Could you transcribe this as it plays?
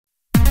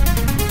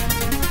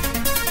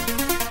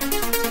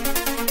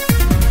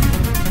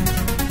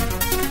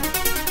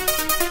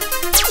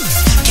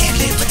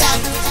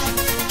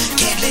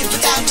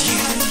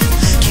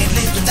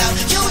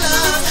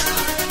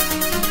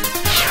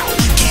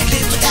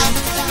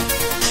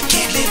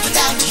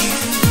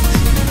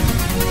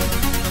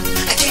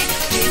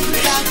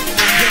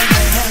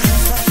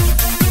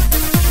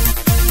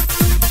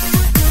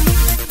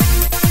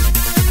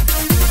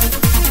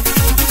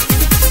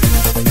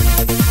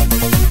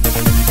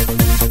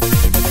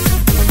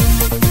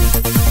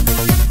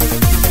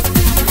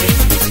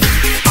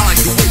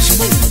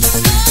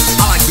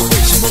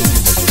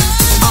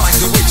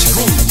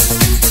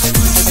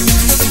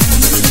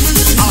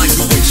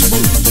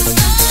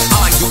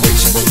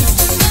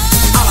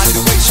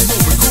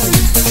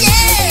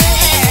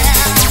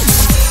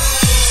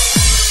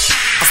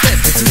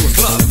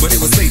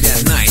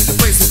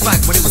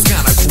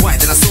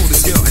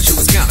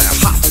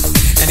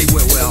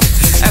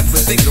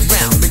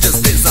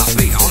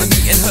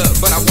her,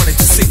 but I wanted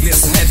to sing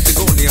this. I had to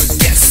go near.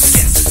 Yes.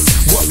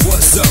 What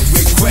was the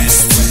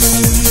request?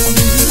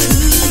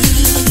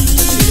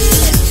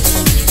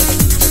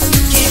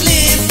 Can't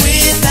live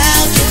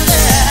without your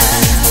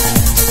love.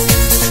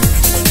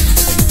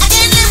 I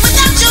can't live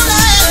without your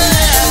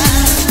love.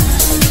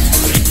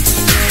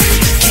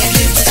 Can't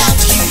live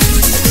without you.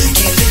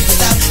 Can't live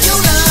without your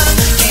love.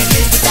 Can't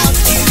live without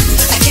you.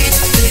 I can't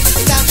live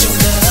without your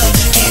love.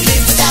 Can't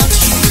live without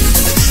you.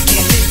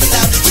 Can't live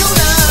without your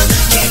love.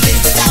 Can't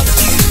live without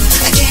you.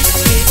 I can't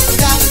live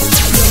without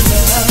your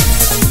love,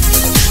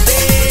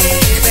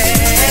 baby.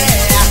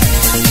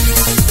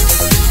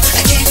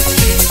 I can't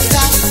live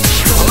without your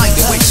love. I like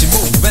the way she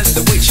moved and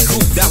the way she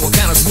grooved. That was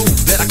kinda smooth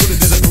that I couldn't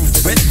disapprove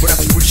it, but I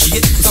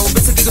appreciate it. So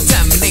basically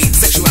contaminate,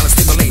 sexuality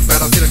stimulate,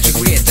 but I feel like you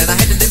create. Then I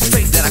had to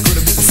demonstrate that I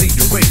couldn't be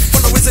the rate.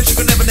 For no reason she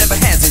could never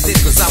hesitate,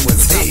 cause I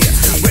was here,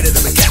 ready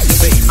to be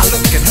captivate. I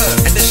look at her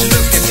and then she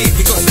look at me,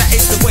 because that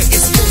is the way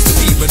it's supposed to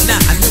be. But now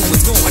I knew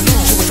what's going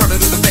on. She was trying to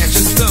do the best,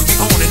 just turn me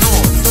on and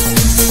on.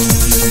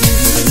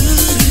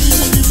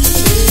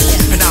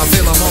 And I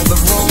feel I'm on the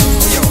roll,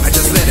 yo, I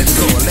just let it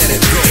go, let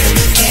it go.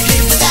 Can't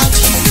live without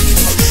you.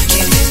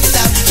 Can't live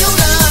without your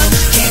love.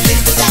 Can't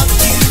live without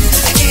you.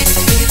 I can't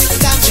live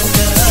without your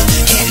love.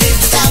 Can't live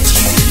without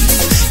you.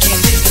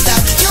 Can't live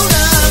without your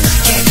love.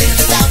 Can't live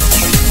without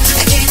you.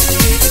 I can't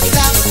live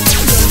without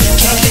your love.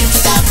 Can't live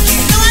without you.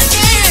 No, I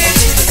can't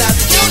live without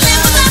your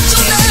love.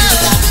 Can't live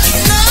without you.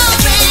 No,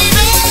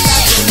 baby.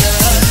 Can't live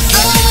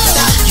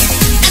without you.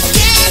 I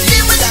can't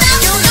live without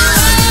your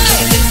love.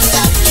 Can't live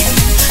without you.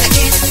 I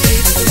can't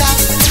live without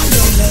your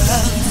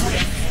love.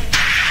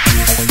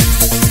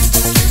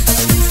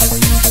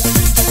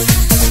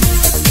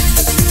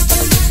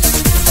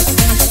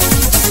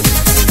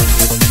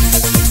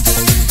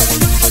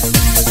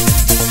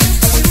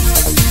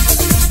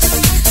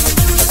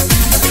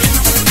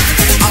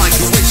 I like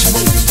the way she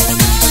move.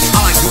 I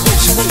like the way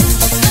she move.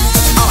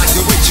 I like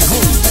the way she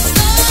move.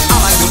 I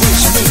like the way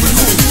she move and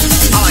groove.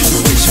 I like the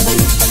way she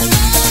move.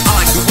 I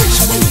like the way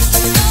she move.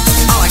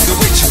 I like the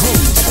way she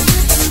groove.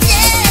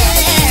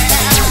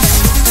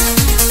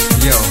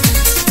 Yo,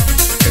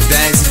 if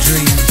that is a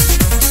dream,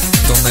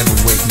 don't ever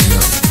wake me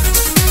up.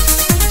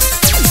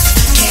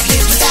 Can't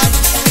live without.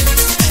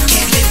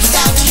 Can't live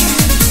without you.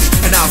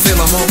 And I feel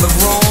I'm on the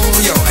roll,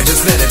 yo, I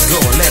just let it go,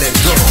 let it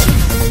go.